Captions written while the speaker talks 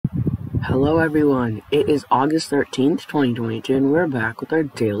Hello everyone, it is August 13th, 2022, and we're back with our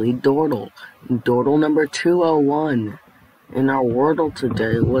daily Dordle. Dordle number 201. And our wordle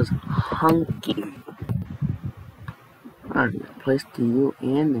today was hunky. Alright, place the U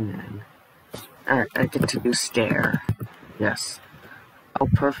and an N. Alright, I get to do stare. Yes. Oh,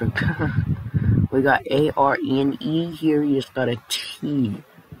 perfect. We got A-R and E here, you just got a T.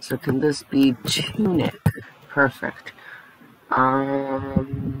 So can this be tunic? Perfect.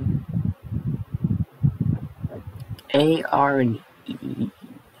 A-R and E.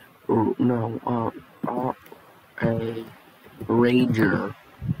 No, a rager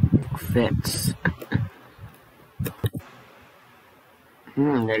fits.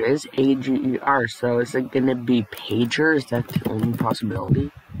 That is A-G-E-R, so is it gonna be pager? Is that the only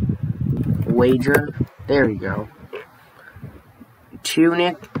possibility? Wager? There we go.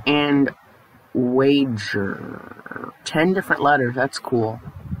 Tunic and wager. 10 different letters, that's cool.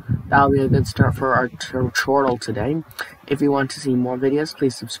 That'll be a good start for our tutorial today. If you want to see more videos,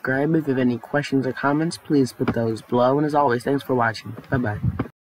 please subscribe. If you have any questions or comments, please put those below. And as always, thanks for watching. Bye-bye.